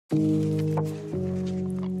You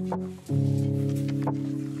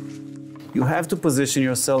have to position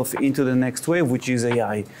yourself into the next wave, which is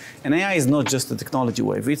AI. And AI is not just a technology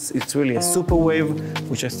wave. It's really a super wave,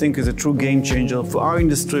 which I think is a true game changer for our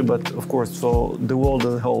industry, but of course for the world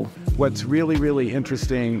as a whole. What's really, really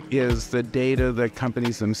interesting is the data that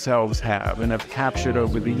companies themselves have and have captured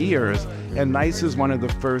over the years. And NICE is one of the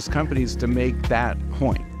first companies to make that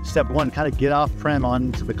point. Step one, kind of get off-prem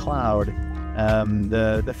onto the cloud.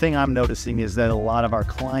 The thing I'm noticing is that a lot of our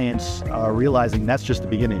clients are realizing that's just the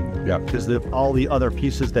beginning. Yeah. Because all the other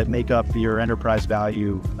pieces that make up your enterprise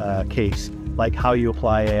value case, like how you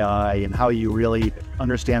apply AI and how you really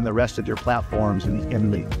understand the rest of your platforms,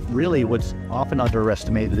 and really what's often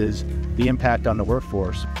underestimated is the impact on the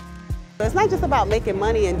workforce. It's not just about making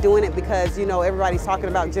money and doing it because, you know, everybody's talking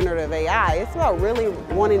about generative AI. It's about really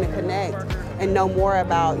wanting to connect and know more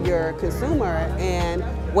about your consumer and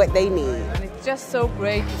what they need. And it's just so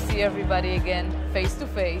great to see everybody again face to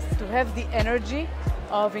face, to have the energy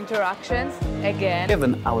of interactions again. We have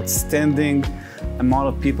an outstanding amount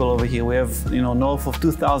of people over here. We have, north of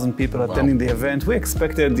 2,000 people attending the event. We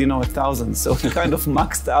expected, 1,000, so we kind of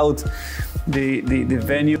maxed out the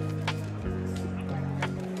venue.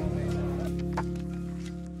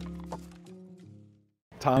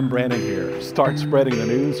 Tom Brannen here. Start spreading the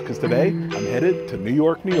news, because today I'm headed to New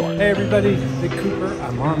York, New York. Hey everybody, Vic Cooper.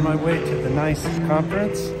 I'm on my way to the NICE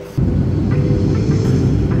conference.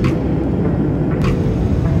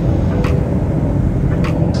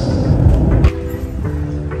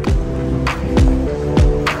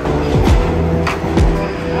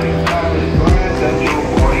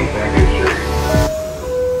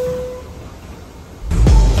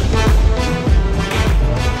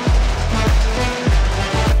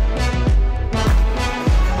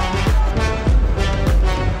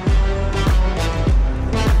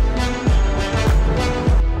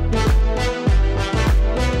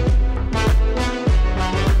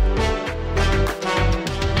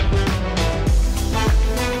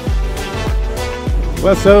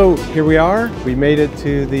 Well, so here we are. We made it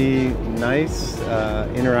to the NICE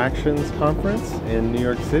Interactions Conference in New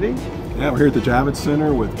York City. Yeah, we're here at the Javits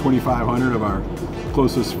Center with 2,500 of our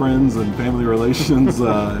closest friends and family relations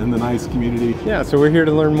in the NICE community. Yeah, so we're here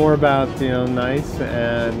to learn more about NICE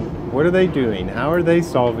and what are they doing? How are they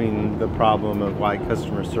solving the problem of why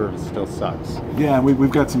customer service still sucks? Yeah,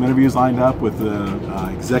 we've got some interviews lined up with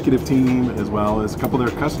the executive team as well as a couple of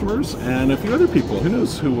their customers and a few other people. Who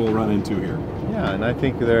knows who we'll run into here. Yeah, and I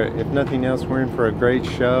think if nothing else, we're in for a great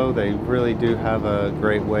show. They really do have a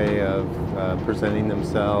great way of presenting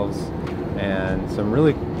themselves and some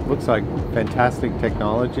really looks like fantastic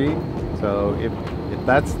technology. So if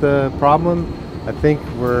that's the problem, I think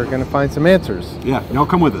we're going to find some answers. Yeah, y'all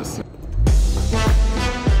come with us.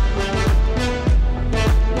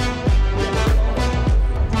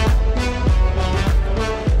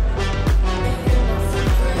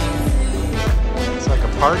 It's like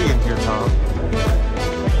a party in here, Tom.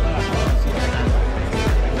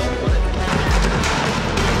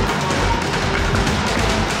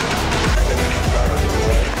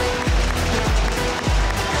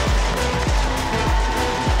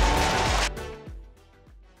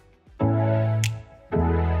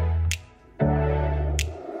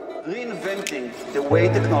 Reinventing the way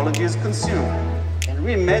technology is consumed and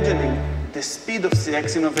reimagining the speed of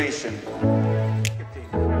CX innovation.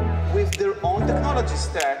 With their own technology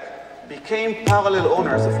stack, became parallel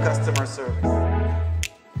owners of customer service.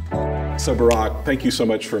 So Barak, thank you so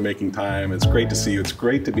much for making time. It's great to see you. It's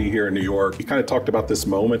great to be here in New York. You kind of talked about this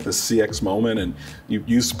moment, this CX moment, and you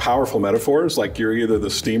used powerful metaphors like you're either the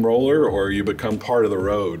steamroller or you become part of the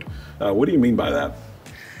road. What do you mean by that?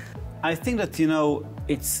 I think that,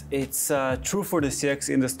 it's true for the CX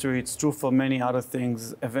industry. It's true for many other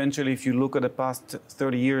things. Eventually, if you look at the past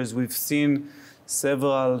 30 years, we've seen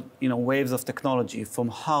several, waves of technology, from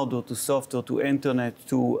hardware to software to internet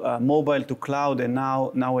to mobile to cloud and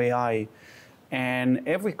now AI. And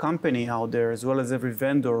every company out there, as well as every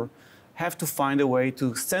vendor, have to find a way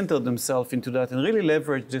to center themselves into that and really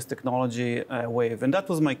leverage this technology wave. And that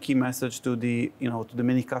was my key message to the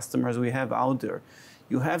many customers we have out there.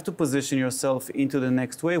 You have to position yourself into the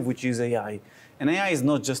next wave, which is AI. And AI is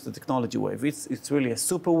not just a technology wave. It's really a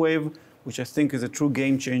super wave, which I think is a true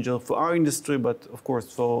game changer for our industry, but of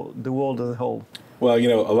course for the world as a whole. Well,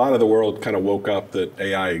 a lot of the world kind of woke up that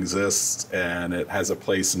AI exists and it has a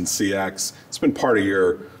place in CX. It's been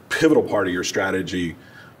pivotal part of your strategy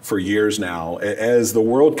for years now. As the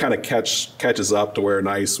world kind of catches up to where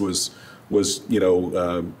NICE was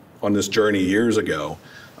on this journey years ago,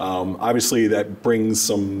 Obviously, that brings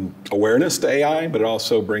some awareness to AI, but it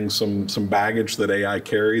also brings some baggage that AI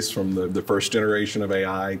carries from the first generation of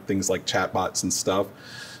AI, things like chatbots and stuff.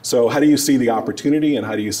 So how do you see the opportunity, and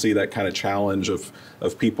how do you see that kind of challenge of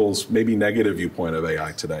people's maybe negative viewpoint of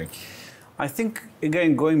AI today? I think,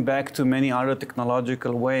 again, going back to many other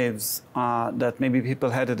technological waves that maybe people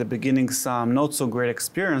had at the beginning some not so great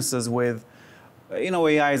experiences with,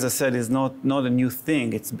 AI, as I said, is not a new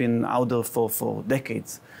thing. It's been out there for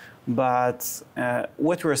decades. But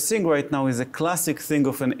what we're seeing right now is a classic thing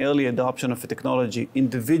of an early adoption of a technology.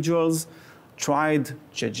 Individuals tried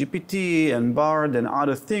ChatGPT and Bard and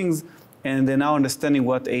other things, and they're now understanding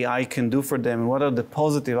what AI can do for them and what are the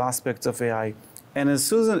positive aspects of AI. And as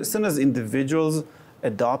soon as individuals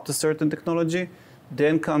adopt a certain technology,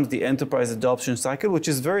 then comes the enterprise adoption cycle, which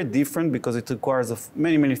is very different because it requires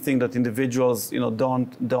many things that individuals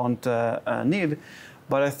don't need.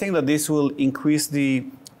 But I think that this will increase the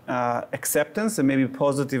acceptance and maybe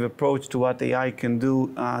positive approach to what AI can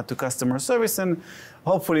do to customer service, and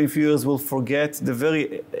hopefully in a few years we'll forget the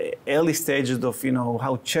very early stages of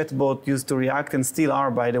how chatbot used to react, and still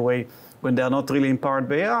are, by the way, when they are not really empowered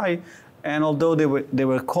by AI. And although they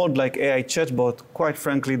were called like AI chatbot, quite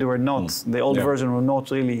frankly they were not. The old version were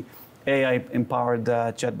not really AI-empowered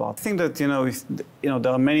chatbot. I think that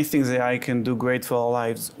there are many things AI can do great for our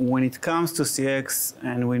lives. When it comes to CX,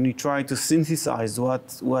 and when we try to synthesize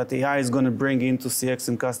what AI is going to bring into CX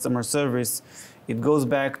and customer service, it goes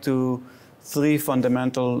back to three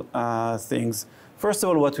fundamental things. First of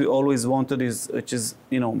all, what we always wanted which is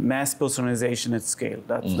mass personalization at scale.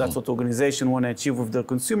 That's what organizations want to achieve with their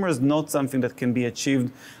consumers, not something that can be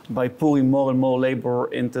achieved by pouring more and more labor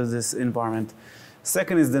into this environment.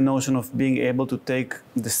 Second is the notion of being able to take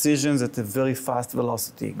decisions at a very fast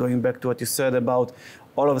velocity. Going back to what you said about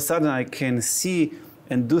all of a sudden I can see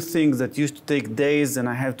and do things that used to take days, and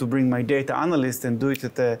I have to bring my data analyst and do it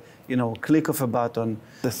at a click of a button.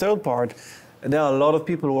 The third part, there are a lot of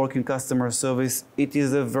people working customer service. It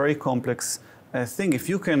is a very complex thing. If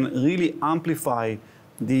you can really amplify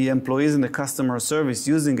the employees in the customer service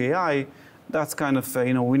using AI, that's kind of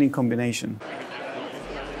a winning combination.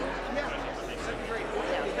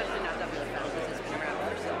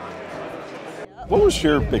 What was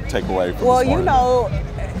your big takeaway from Well, this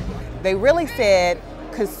morning? they really said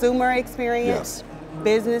consumer experience,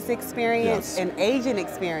 business experience, and agent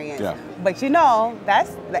experience. Yeah. But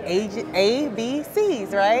that's the agent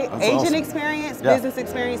ABCs, right? That's agent awesome. Experience, business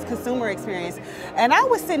experience, consumer experience. And I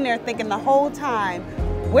was sitting there thinking the whole time,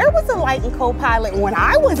 where was Enlighten Copilot when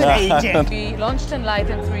I was an agent? We launched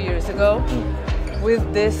Enlighten 3 years ago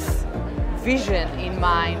with this vision in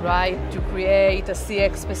mind, right? To create a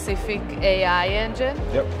CX-specific AI engine.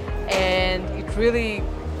 Yep. And it really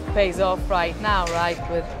pays off right now, right,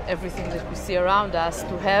 with everything that we see around us,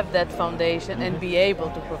 to have that foundation and be able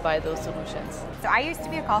to provide those solutions. So I used to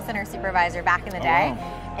be a call center supervisor back in the day,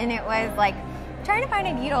 and it was like trying to find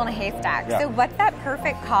a needle in a haystack. So what's that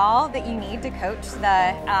perfect call that you need to coach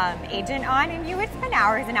the agent on? And you would spend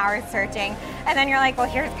hours and hours searching, and then you're like, well,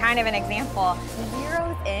 here's kind of an example.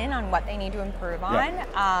 Zeroes in on what they need to improve on.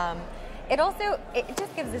 It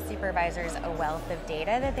just gives the supervisors a wealth of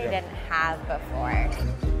data that they didn't have before.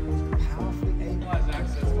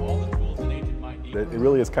 It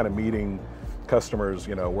really is kind of meeting customers,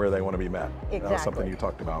 where they want to be met. Exactly. That was something you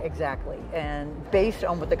talked about. Exactly. And based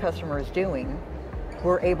on what the customer is doing,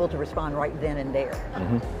 we're able to respond right then and there.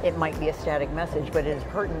 It might be a static message, but it is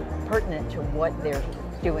pertinent to what they're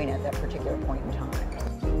doing at that particular point in time.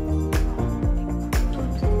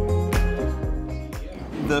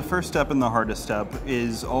 The first step and the hardest step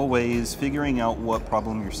is always figuring out what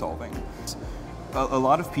problem you're solving. A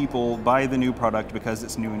lot of people buy the new product because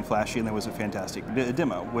it's new and flashy and there was a fantastic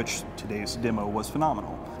demo, which today's demo was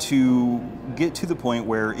phenomenal. To get to the point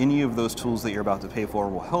where any of those tools that you're about to pay for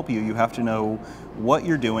will help you, you have to know what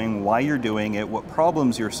you're doing, why you're doing it, what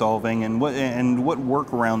problems you're solving, and what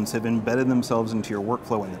workarounds have embedded themselves into your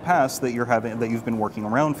workflow in the past that you've been working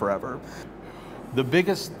around forever. The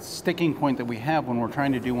biggest sticking point that we have when we're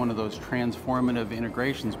trying to do one of those transformative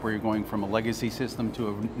integrations where you're going from a legacy system to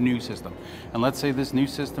a new system, and let's say this new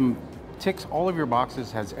system ticks all of your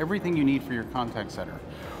boxes, has everything you need for your contact center.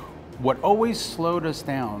 What always slowed us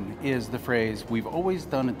down is the phrase, we've always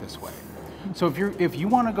done it this way. So if you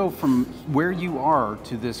want to go from where you are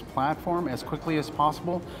to this platform as quickly as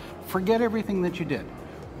possible, forget everything that you did.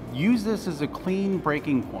 Use this as a clean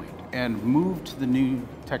breaking point and move to the new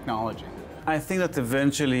technology. I think that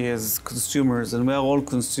eventually as consumers, and we are all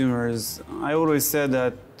consumers, I always said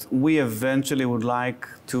that we eventually would like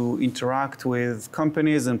to interact with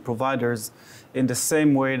companies and providers in the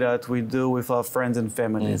same way that we do with our friends and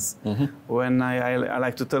families. When I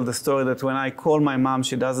like to tell the story that when I call my mom,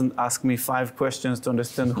 she doesn't ask me 5 questions to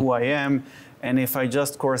understand who I am. And if I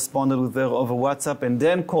just corresponded with her over WhatsApp and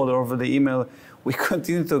then called her over the email, we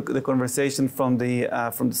continue the conversation from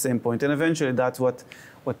the same point. And eventually that's what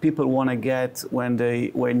people want to get when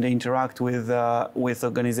they interact with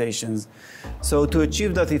organizations. So to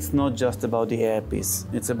achieve that, it's not just about the AI piece.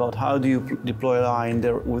 It's about how do you deploy AI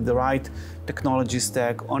with the right technology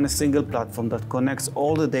stack on a single platform that connects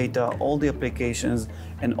all the data, all the applications,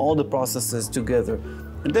 and all the processes together.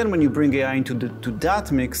 And then when you bring AI into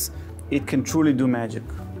that mix, it can truly do magic.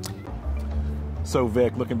 So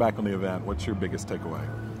Vic, looking back on the event, what's your biggest takeaway?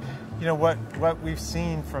 You know, what we've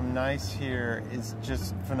seen from NICE here is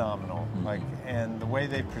just phenomenal. And the way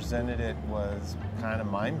they presented it was kind of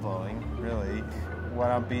mind-blowing, really. What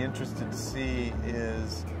I'll be interested to see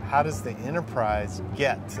is how does the enterprise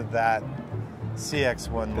get to that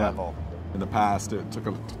CX1 level? In the past, it took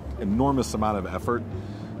an enormous amount of effort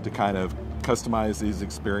to kind of customize these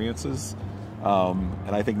experiences.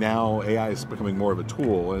 And I think now AI is becoming more of a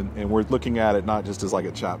tool, and we're looking at it not just as like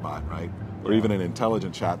a chatbot, right? Or even an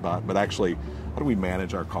intelligent chatbot, but actually, how do we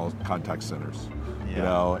manage our contact centers? You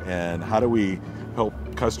know, and how do we help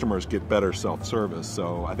customers get better self-service?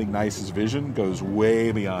 So I think NICE's vision goes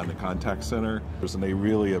way beyond the contact center, and they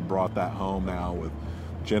really have brought that home now with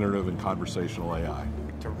generative and conversational AI.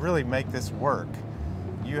 To really make this work,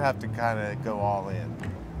 you have to kind of go all in,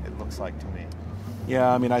 it looks like to me.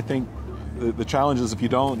 Yeah, I mean, I think the challenge is if you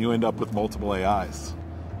don't, you end up with multiple AIs.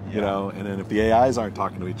 You know, and then if the AIs aren't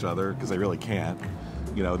talking to each other, because they really can't,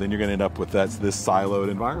 you know, then you're going to end up with this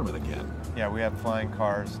siloed environment again. Yeah, we have flying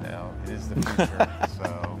cars now. It is the future,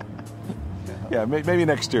 so. Yeah, maybe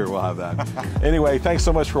next year we'll have that. Anyway, thanks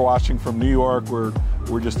so much for watching from New York. We're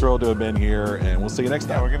just thrilled to have been here, and we'll see you next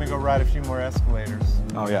time. Yeah, we're going to go ride a few more escalators.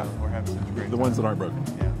 Oh, yeah. We're having such a great time. The ones that aren't broken.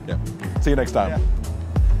 Yeah. See you next time. Yeah.